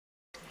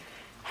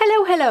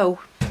Hello.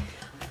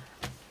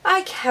 I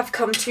have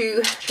come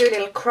to do a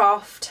little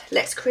craft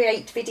let's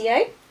create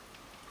video,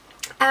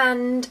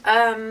 and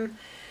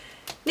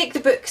Nick the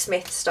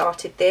Booksmith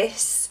started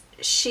this.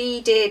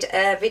 She did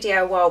a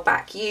video a while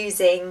back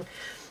using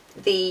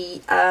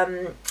the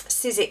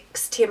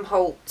Sizzix Tim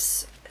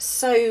Holtz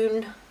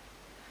sewn.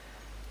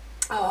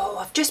 Oh,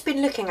 I've just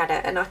been looking at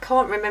it and I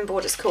can't remember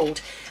what it's called.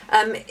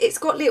 It's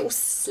got little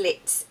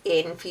slits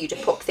in for you to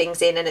pop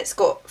things in, and it's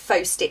got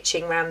faux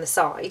stitching around the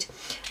side,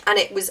 and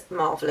it was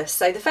marvellous.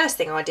 So the first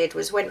thing I did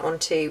was went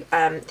onto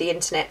the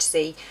internet to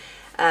see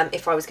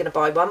if I was going to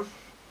buy one,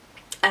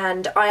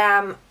 and I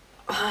am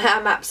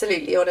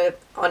absolutely on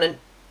a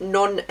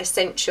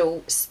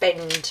non-essential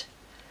spend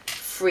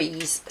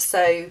freeze,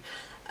 so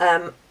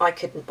I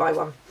couldn't buy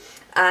one.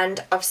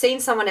 And I've seen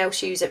someone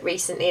else use it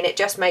recently and it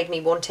just made me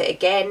want it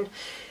again,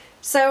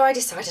 so I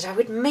decided I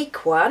would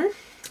make one,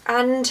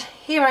 and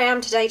here I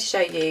am today to show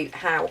you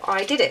how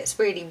I did it. It's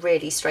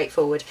really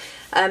straightforward,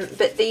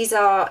 but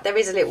there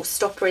is a little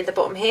stopper in the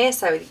bottom here,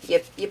 so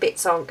your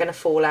bits aren't going to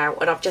fall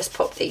out, and I've just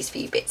popped these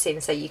few bits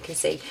in so you can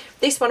see.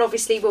 This one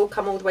obviously will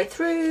come all the way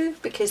through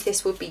because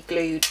this will be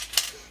glued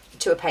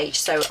to a page,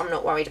 so I'm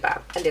not worried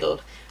about a little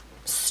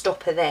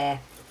stopper there.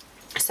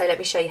 So let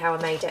me show you how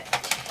I made it.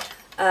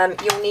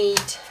 You'll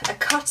need a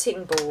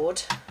cutting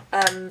board.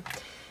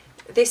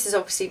 This is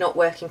obviously not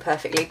working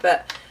perfectly,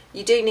 but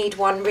you do need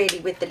one really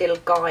with the little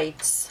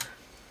guides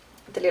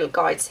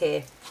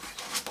here.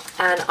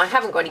 And I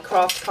haven't got any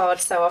craft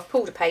cards, so I've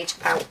pulled a page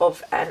out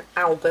of an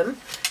album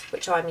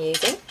which I'm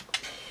using.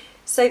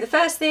 So the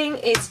first thing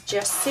is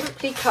just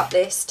simply cut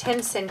this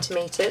 10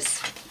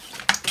 centimetres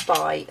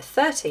by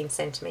 13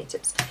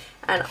 centimetres,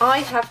 and I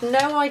have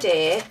no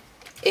idea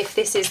if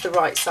this is the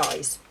right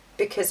size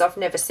because I've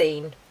never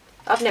seen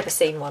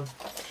one.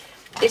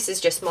 This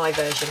is just my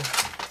version,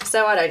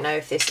 so I don't know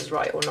if this is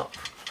right or not.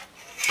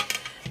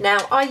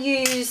 Now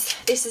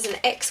this is an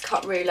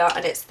X-cut ruler,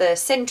 and it's the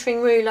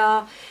centering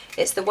ruler.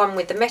 It's the one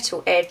with the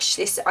metal edge.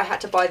 I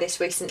had to buy this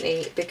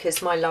recently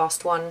because my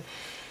last one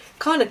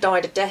kind of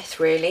died a death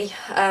really.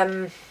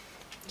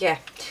 Yeah,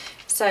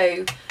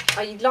 so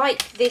I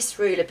like this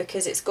ruler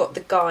because it's got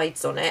the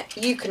guides on it.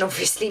 You can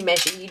obviously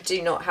measure, you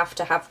do not have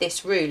to have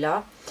this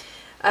ruler.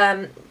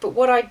 But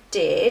what I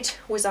did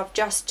was I've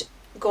just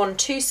gone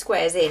 2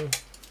 squares in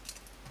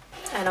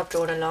and I've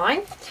drawn a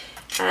line,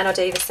 and I'll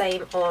do the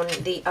same on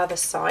the other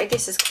side.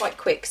 This is quite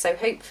quick, so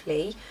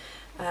hopefully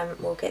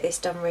we'll get this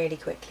done really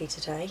quickly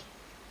today.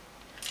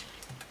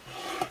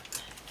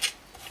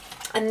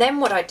 And then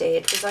what I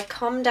did was I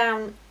come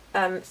down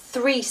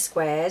 3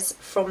 squares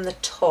from the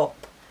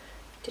top.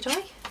 Did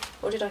I?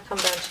 Or did I come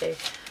down 2?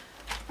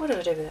 What did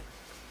I do with it?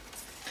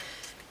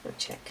 Let me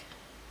check.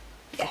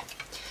 Yeah.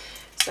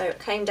 So it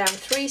came down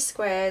 3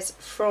 squares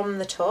from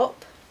the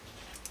top,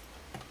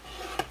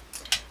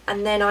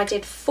 and then I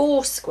did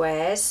 4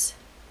 squares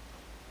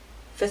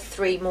for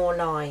 3 more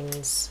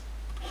lines.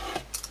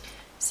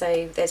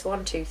 So there's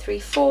 1, 2, 3,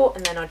 4,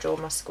 and then I draw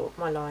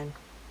my line,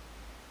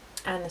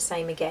 and the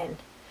same again.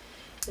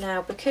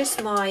 Now,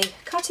 because my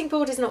cutting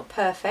board is not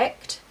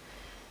perfect,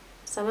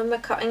 some of my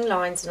cutting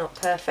lines are not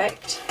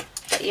perfect,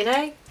 but you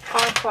know,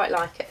 I quite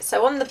like it.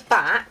 So on the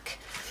back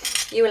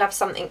you will have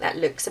something that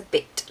looks a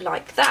bit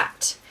like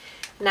that.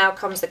 Now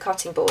comes the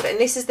cutting board, and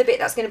this is the bit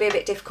that's going to be a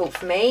bit difficult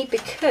for me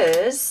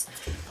because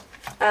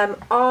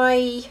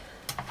I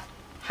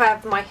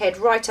have my head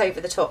right over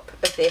the top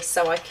of this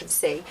so I can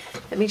see.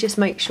 Let me just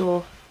make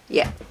sure.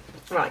 Yeah,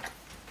 right.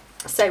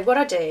 So what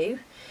I do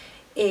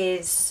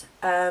is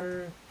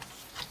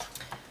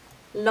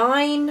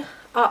line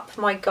up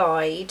my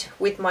guide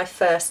with my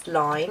first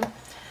line.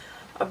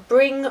 I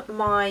bring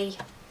my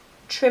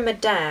trimmer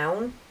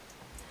down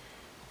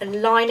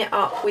and line it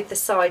up with the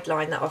side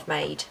line that I've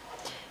made,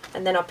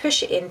 and then I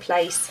push it in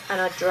place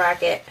and I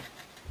drag it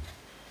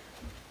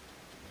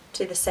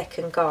to the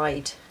second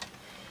guide.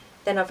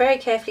 Then I very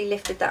carefully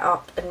lifted that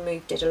up and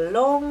moved it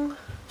along,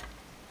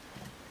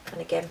 and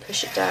again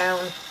push it down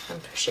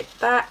and push it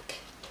back.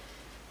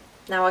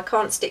 Now I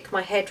can't stick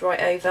my head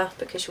right over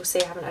because you'll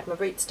see I haven't had my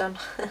roots done.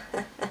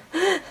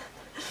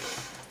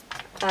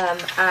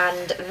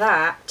 And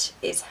that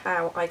is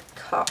how I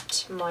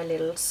cut my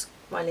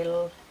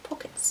little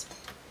pockets.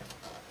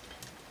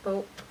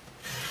 Oh.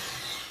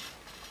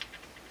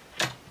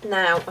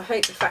 Now I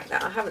hope the fact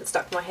that I haven't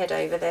stuck my head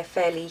over, they're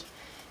fairly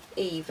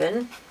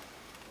even.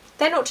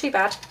 They're not too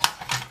bad.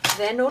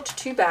 They're not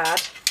too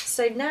bad.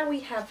 So now we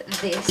have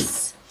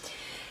this,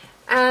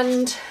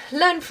 and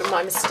learn from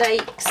my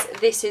mistakes.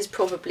 This is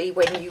probably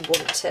when you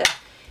want to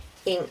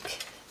ink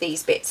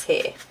these bits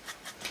here,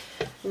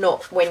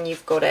 not when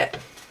you've got it.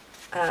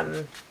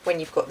 When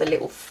you've got the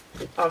little,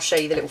 I'll show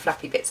you the little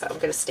flappy bits that I'm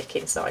going to stick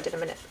inside in a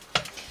minute.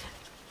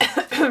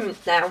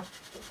 Now,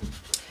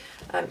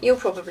 you'll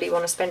probably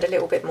want to spend a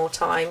little bit more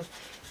time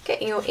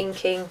getting your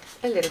inking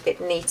a little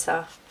bit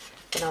neater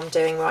than I'm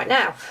doing right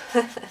now.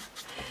 I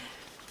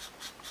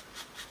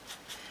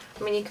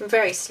mean, you can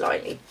very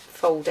slightly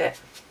fold it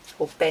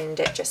or bend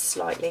it just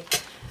slightly.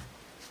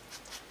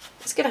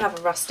 It's going to have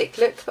a rustic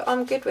look, but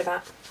I'm good with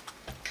that.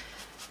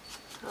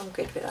 I'm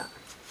good with that.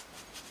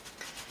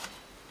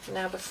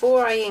 Now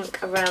before I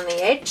ink around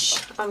the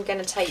edge, I'm going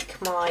to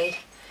take my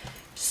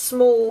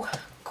small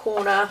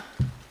corner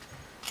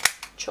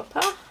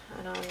chopper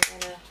and I'm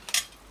going to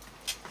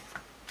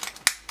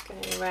go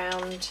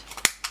around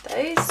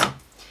those.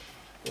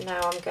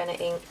 Now I'm going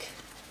to ink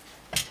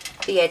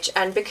the edge,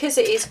 and because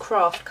it is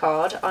craft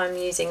card, I'm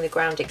using the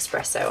ground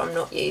espresso. I'm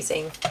not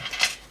using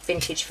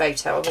vintage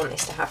photo. I want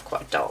this to have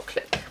quite a dark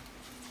look.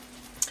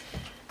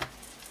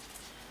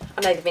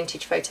 I know the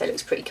vintage photo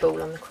looks pretty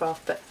cool on the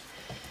craft, but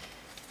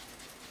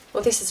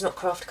well, this is not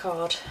craft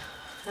card.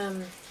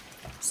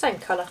 Same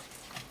colour,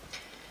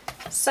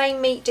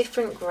 same meat,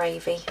 different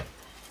gravy,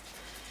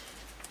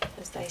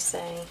 as they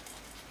say.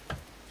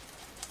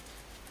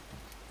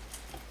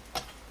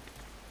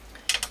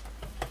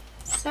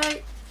 So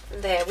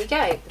there we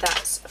go,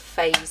 that's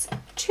phase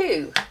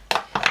 2.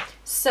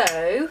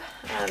 So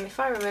if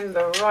I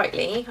remember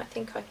rightly, I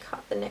think I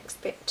cut the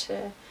next bit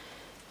to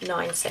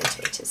 9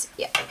 centimetres.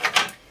 Yeah.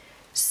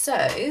 So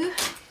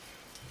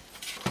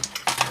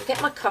I'll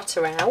get my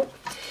cutter out.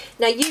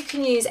 Now you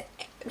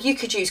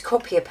could use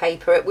copier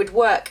paper, it would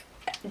work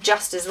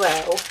just as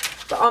well,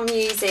 but I'm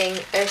using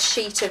a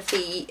sheet of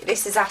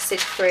this is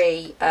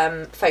acid-free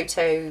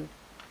photo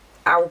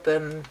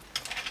album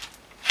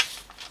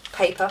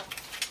paper.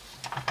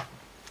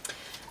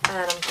 And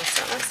I'm going to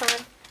start that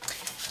side.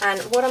 And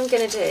what I'm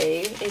going to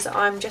do is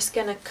I'm just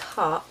going to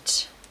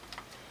cut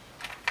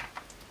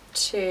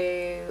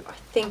to, I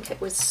think it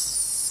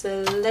was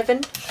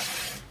 11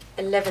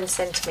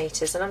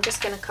 centimetres, and I'm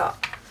just going to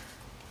cut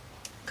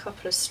a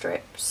couple of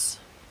strips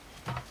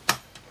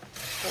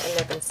at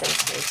 11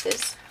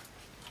 centimetres,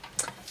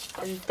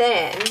 and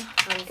then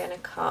I'm going to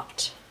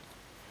cut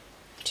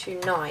to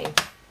 9.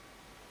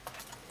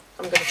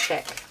 I'm going to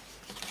check.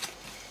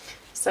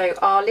 So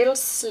our little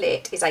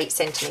slit is 8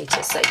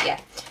 centimetres, so yeah,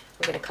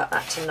 I'm going to cut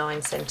that to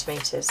 9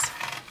 centimetres.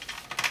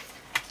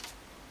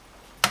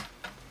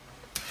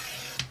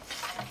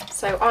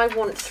 So I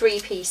want 3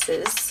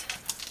 pieces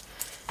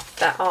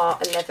that are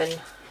 11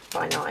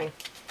 by 9.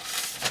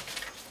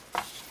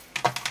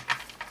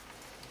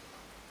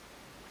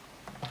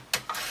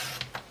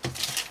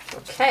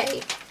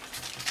 Okay,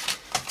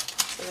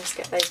 so let's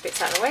get those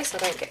bits out of the way so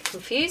I don't get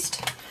confused,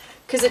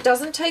 because it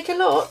doesn't take a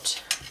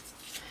lot.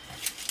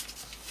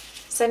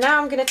 So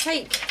now I'm going to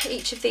take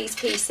each of these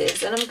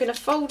pieces and I'm going to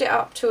fold it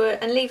up to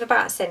and leave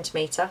about 1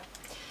 centimetre.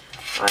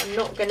 I'm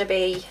not going to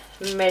be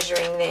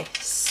measuring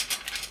this.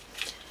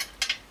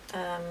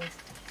 About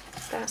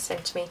 1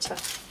 centimetre.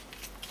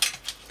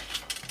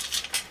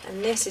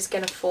 And this is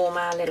going to form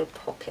our little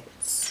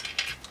pockets.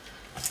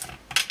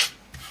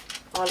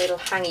 Our little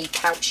hangy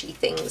pouchy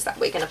things that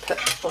we're going to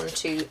put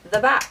onto the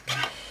back.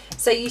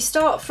 So you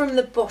start from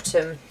the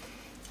bottom.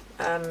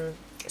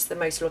 It's the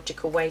most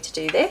logical way to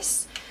do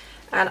this.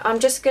 And I'm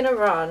just going to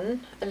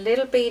run a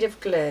little bead of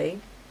glue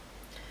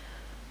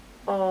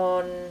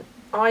on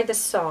either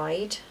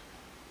side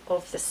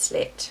of the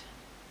slit,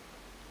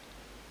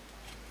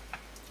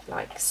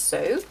 like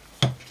so.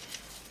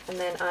 And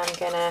then I'm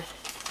going to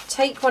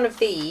take one of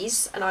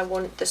these, and I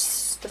want the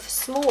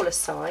smaller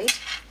side,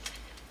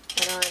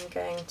 and I'm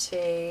going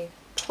to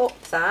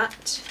pop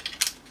that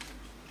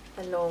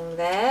along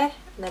there,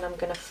 and then I'm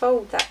going to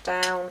fold that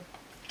down,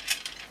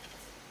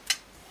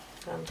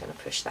 and I'm going to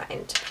push that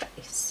into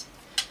place.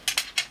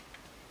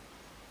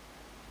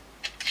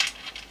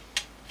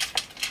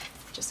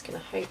 Just going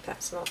to hope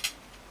that's not...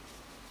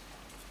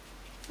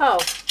 Oh,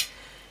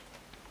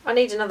 I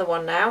need another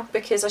one now,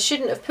 because I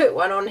shouldn't have put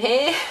one on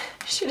here.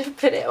 I should have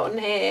put it on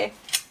here.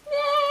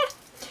 Yeah.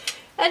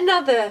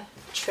 Another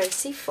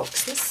Tracy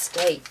Fox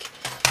mistake.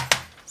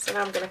 So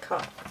now I'm going to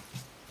cut.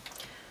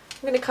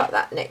 I'm going to cut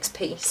that next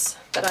piece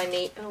that I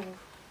need. Oh,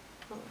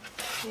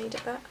 I need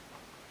it back.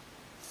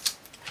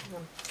 Hang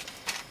on.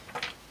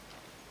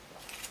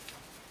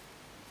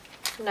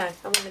 No, I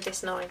wanted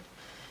this 9.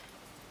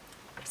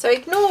 So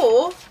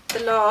ignore the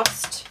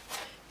last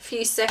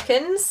few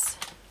seconds.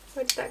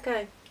 Where did that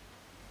go?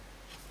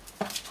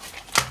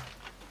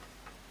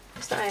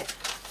 Is that it?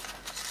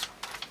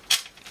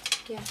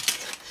 Yeah.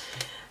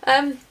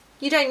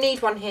 You don't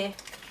need one here.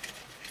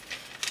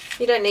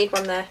 You don't need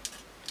one there.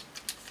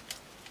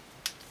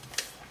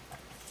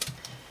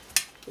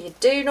 You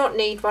do not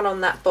need one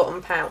on that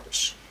bottom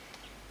pouch.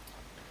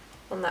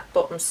 On that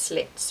bottom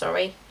slit,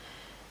 sorry.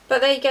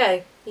 But there you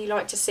go. You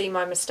like to see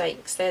my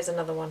mistakes. There's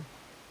another one.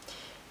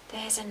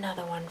 There's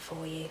another one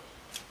for you.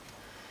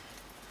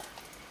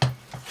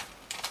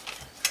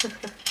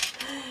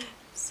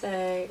 So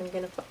I'm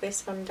going to put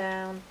this one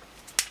down.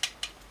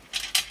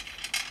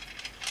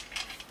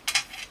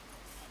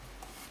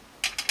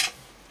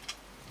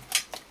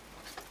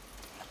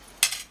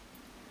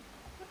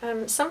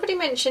 Somebody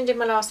mentioned in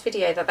my last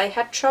video that they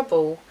had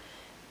trouble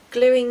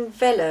gluing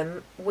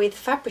vellum with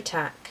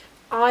Fabri-Tac.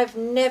 I've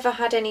never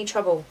had any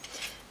trouble.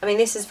 I mean,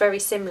 this is very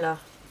similar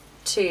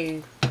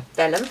to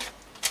vellum,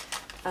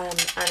 and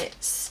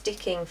it's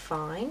sticking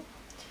fine.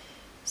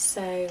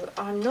 So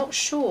I'm not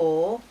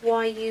sure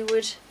why you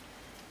would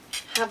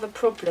have a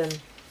problem.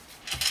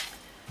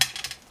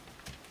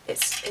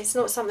 it's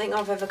not something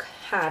I've ever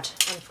had,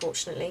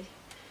 unfortunately.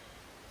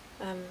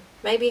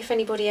 Maybe if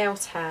anybody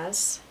else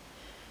has,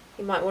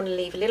 you might want to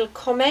leave a little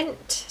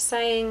comment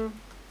saying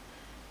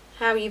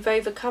how you've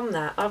overcome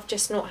that. I've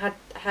just not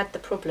had the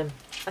problem.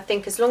 I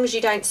think as long as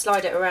you don't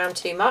slide it around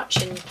too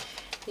much and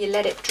you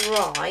let it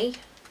dry,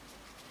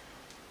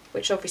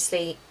 which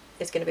obviously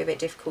is going to be a bit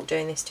difficult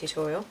doing this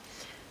tutorial.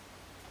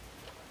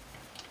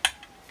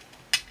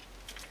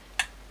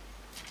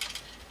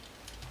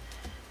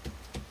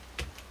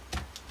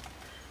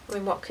 I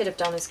mean, what I could have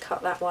done is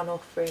cut that one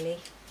off, really.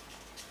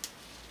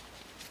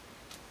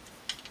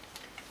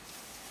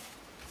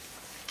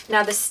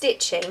 Now the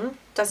stitching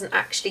doesn't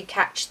actually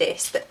catch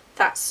this, but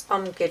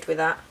I'm good with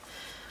that.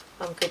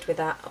 I'm good with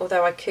that,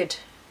 although I could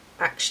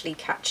actually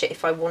catch it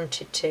if I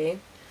wanted to.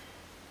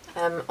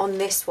 On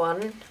this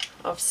one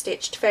I've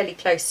stitched fairly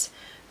close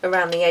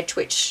around the edge,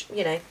 which,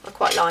 you know, I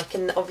quite like,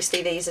 and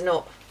obviously these are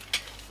not,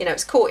 you know,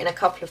 it's caught in a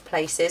couple of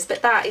places,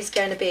 but that is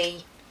going to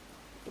be,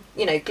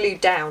 you know,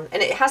 glued down,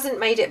 and it hasn't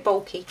made it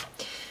bulky.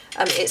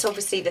 It's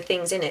obviously the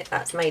things in it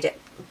that's made it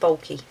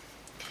bulky.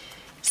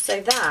 So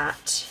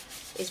that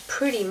is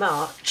pretty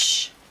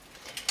much,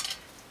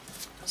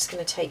 I'm just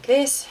going to take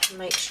this and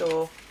make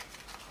sure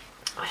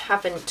I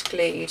haven't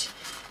glued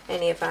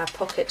any of our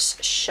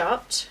pockets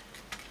shut.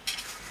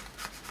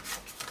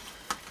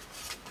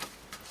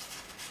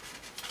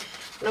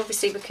 And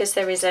obviously, because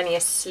there is only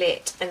a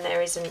slit and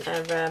there isn't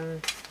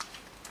a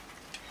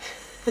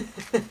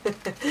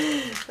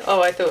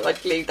oh, I thought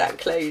I'd glued that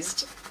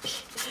closed.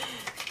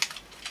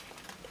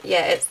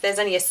 Yeah, there's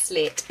only a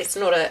slit. It's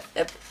not a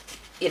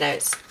you know,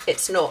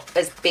 it's not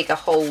as big a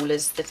hole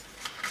as the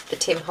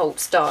Tim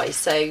Holtz die,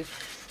 so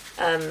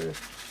it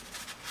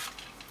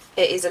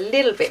is a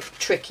little bit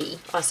tricky,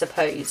 I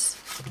suppose.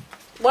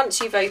 Once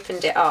you've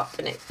opened it up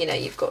and it, you know,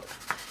 you've got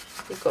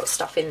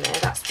stuff in there,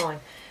 that's fine.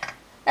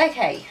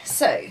 Okay,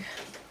 so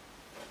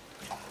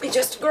let me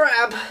just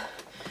grab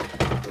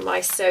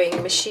my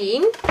sewing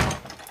machine.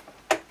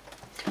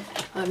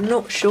 I'm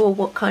not sure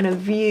what kind of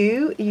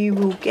view you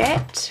will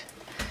get,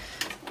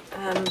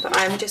 but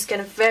I'm just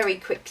going to very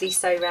quickly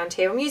sew around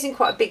here. I'm using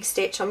quite a big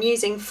stitch. I'm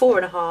using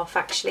 4.5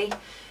 actually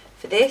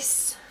for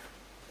this,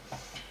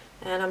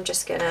 and I'm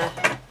just going to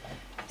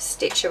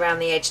stitch around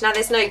the edge. Now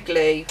there's no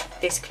glue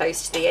this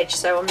close to the edge,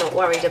 so I'm not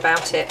worried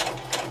about it,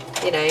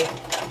 you know,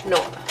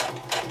 not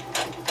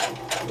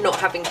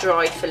having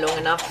dried for long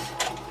enough.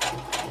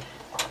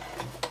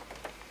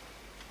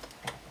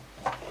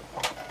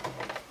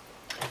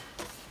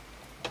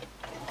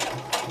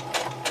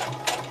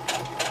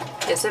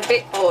 It's a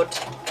bit odd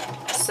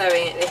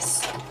sewing at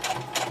this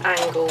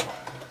angle.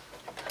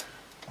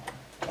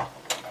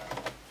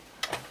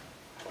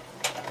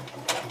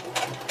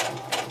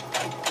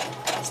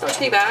 It's not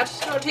too bad,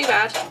 not too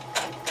bad.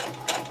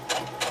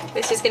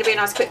 This is going to be a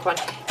nice quick one.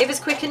 If it's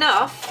quick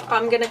enough,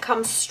 I'm going to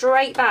come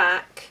straight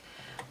back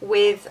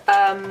with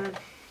how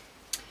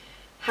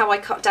I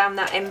cut down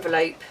that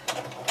envelope.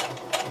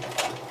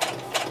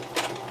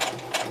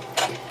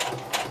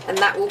 And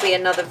that will be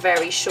another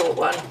very short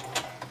one,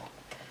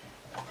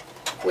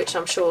 which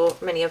I'm sure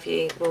many of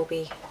you will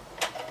be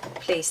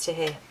pleased to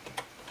hear.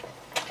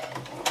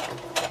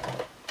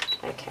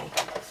 Okay,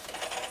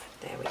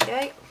 there we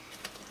go,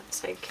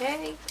 that's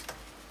okay.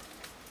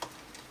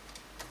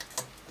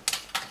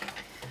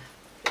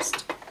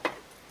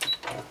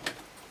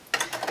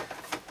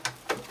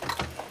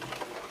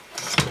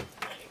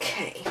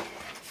 Okay,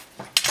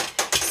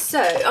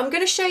 so I'm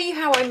going to show you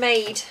how I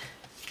made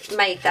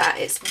that.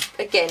 It's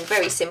again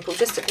very simple,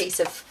 just a piece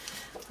of,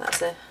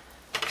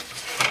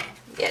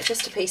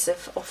 just a piece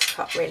of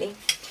offcut really.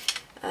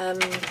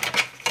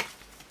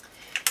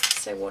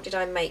 So what did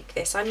I make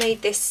this? I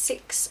made this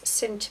 6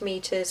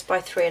 centimetres by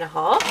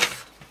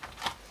 3.5.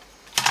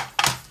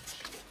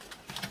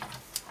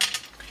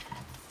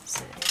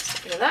 So let's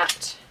get rid of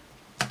that.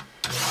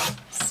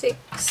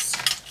 6.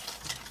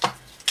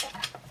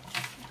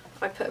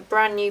 I put a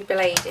brand new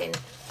blade in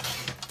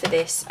for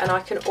this, and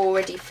I can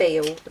already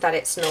feel that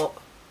it's not,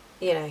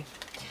 you know,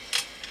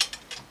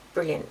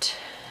 brilliant.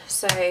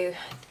 So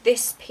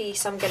this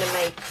piece I'm going to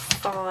make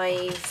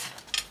 5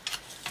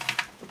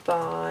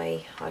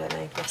 by, I don't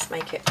know, let's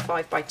make it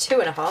 5 by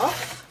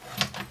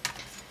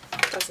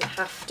 2.5. Doesn't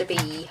have to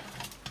be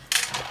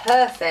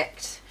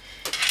perfect,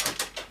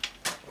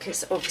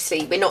 because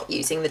obviously we're not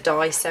using the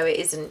die, so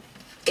it's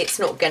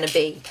not going to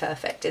be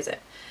perfect, is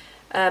it?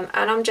 And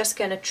I'm just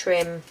going to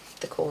trim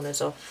the corners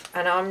off,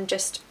 and I'm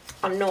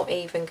not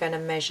even going to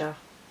measure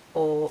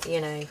or, you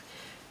know,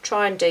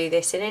 try and do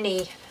this in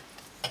any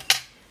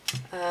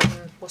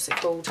what's it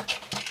called?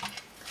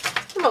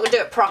 I'm not going to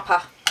do it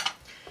proper.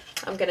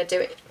 I'm going to do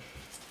it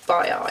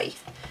by eye,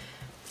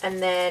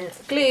 and then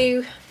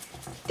glue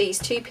these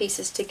 2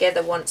 pieces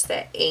together once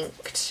they're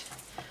inked.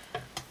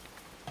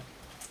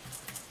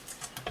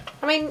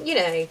 I mean, you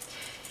know,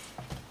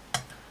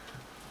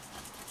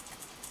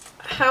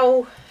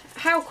 how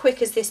quick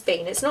has this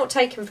been? It's not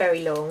taken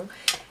very long.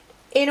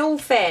 In all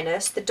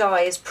fairness, the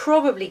die is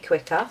probably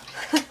quicker,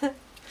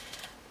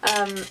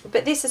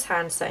 but this is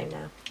hand sewn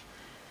now.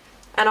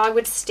 and I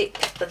would stick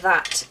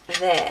that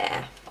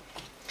there.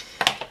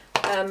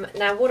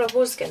 Now what I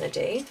was going to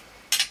do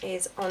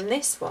is on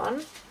this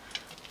one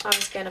I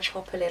was going to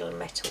pop a little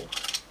metal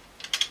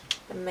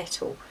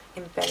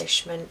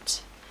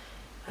embellishment.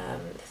 The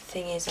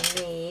thing is, I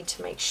need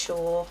to make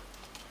sure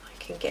I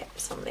can get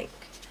something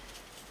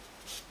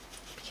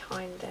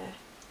behind there.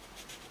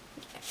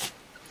 Yeah.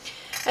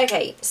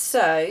 Okay,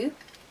 so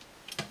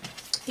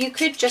you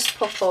could just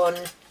pop on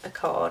a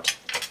card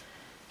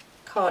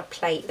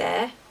plate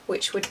there,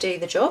 which would do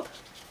the job.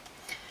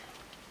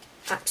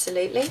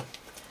 Absolutely.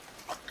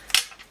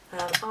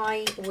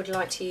 I would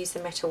like to use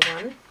the metal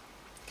one,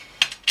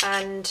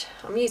 and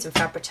I'm using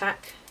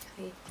Fabri-Tac.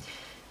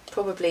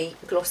 Probably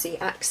glossy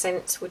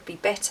accents would be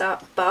better,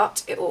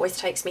 but it always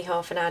takes me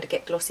half an hour to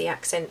get glossy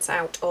accents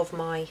out of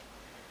my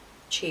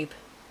tube,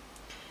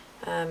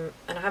 and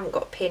I haven't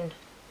got a pin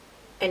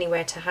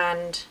anywhere to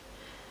hand,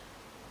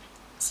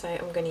 so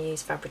I'm going to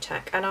use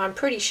Fabri-Tac, and I'm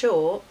pretty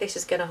sure this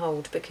is going to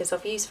hold because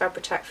I've used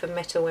Fabri-Tac for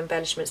metal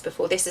embellishments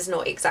before. This is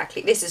not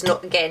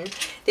again,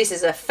 this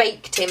is a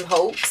fake Tim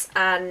Holtz,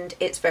 and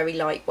it's very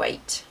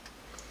lightweight.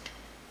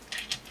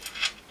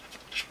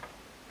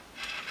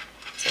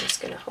 So I'm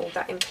just going to hold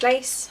that in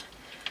place,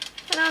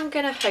 and I'm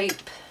going to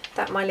hope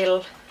that my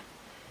little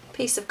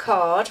piece of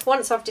card,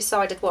 once I've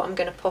decided what I'm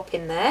going to pop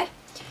in there,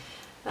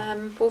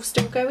 will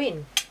still go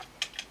in.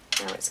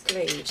 Now it's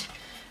glued.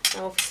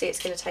 Now obviously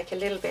it's going to take a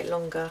little bit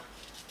longer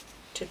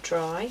to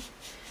dry.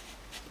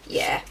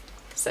 Yeah,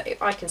 so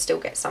I can still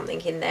get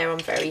something in there. I'm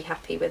very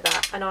happy with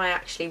that, and I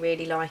actually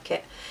really like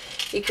it.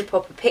 You could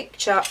pop a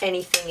picture,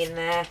 anything in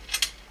there.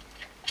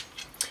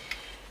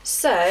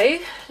 So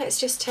let's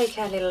just take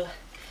our little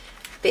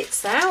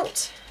bits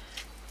out,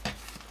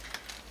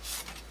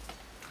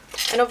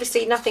 and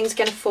obviously nothing's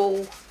going to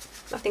fall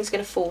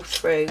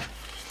through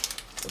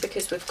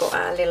because we've got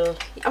our little,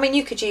 I mean,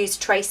 you could use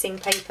tracing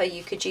paper,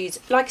 you could use,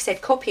 like I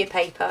said, copier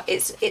paper.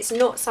 It's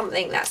not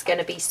something that's going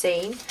to be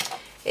seen,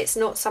 it's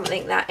not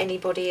something that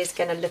anybody is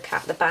going to look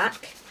at the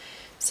back,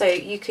 so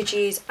you could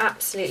use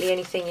absolutely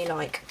anything you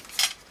like.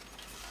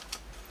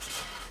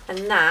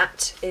 And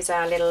that is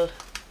our little,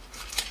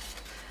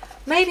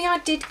 maybe I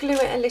did glue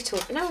it a little.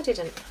 No, I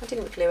didn't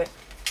glue it.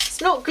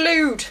 It's not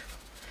glued.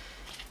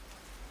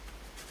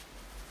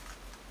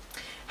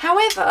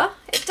 However,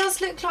 it does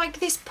look like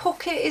this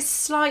pocket is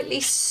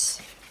slightly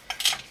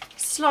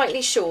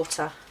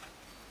shorter.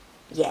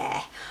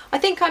 Yeah, I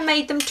think I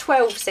made them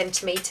 12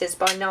 centimetres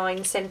by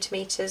 9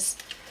 centimetres.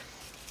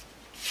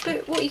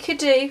 But what you could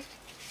do,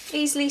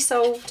 easily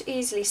solved,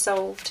 is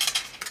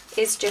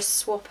just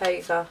swap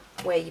over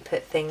where you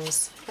put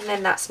things, and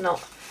then that's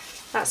not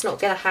going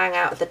to hang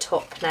out at the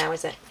top now,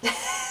 is it?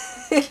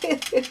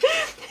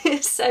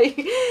 So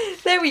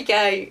there we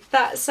go.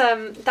 That's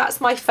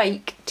my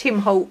fake Tim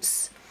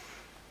Holtz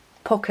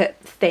pocket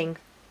thing.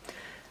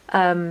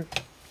 I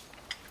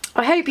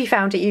hope you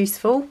found it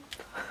useful,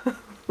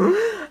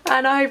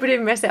 and I hope I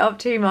didn't mess it up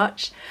too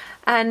much.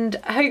 And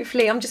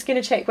hopefully, I'm just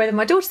going to check whether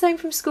my daughter's home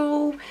from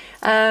school,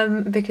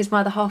 because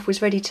my other half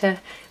was ready to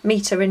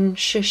meet her and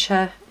shush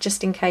her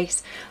just in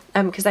case,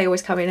 because they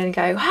always come in and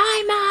go,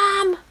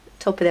 "Hi, Mum,"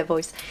 top of their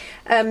voice.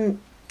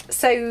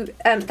 So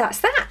that's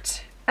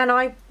that, and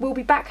I will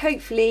be back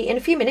hopefully in a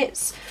few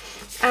minutes,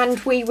 and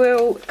we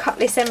will cut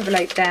this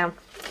envelope down.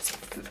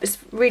 It's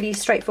really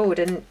straightforward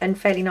and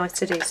fairly nice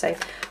to do, so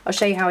I'll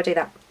show you how I do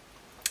that.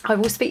 I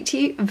will speak to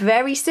you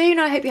very soon.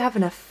 I hope you're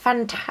having a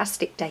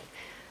fantastic day.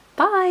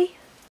 Bye.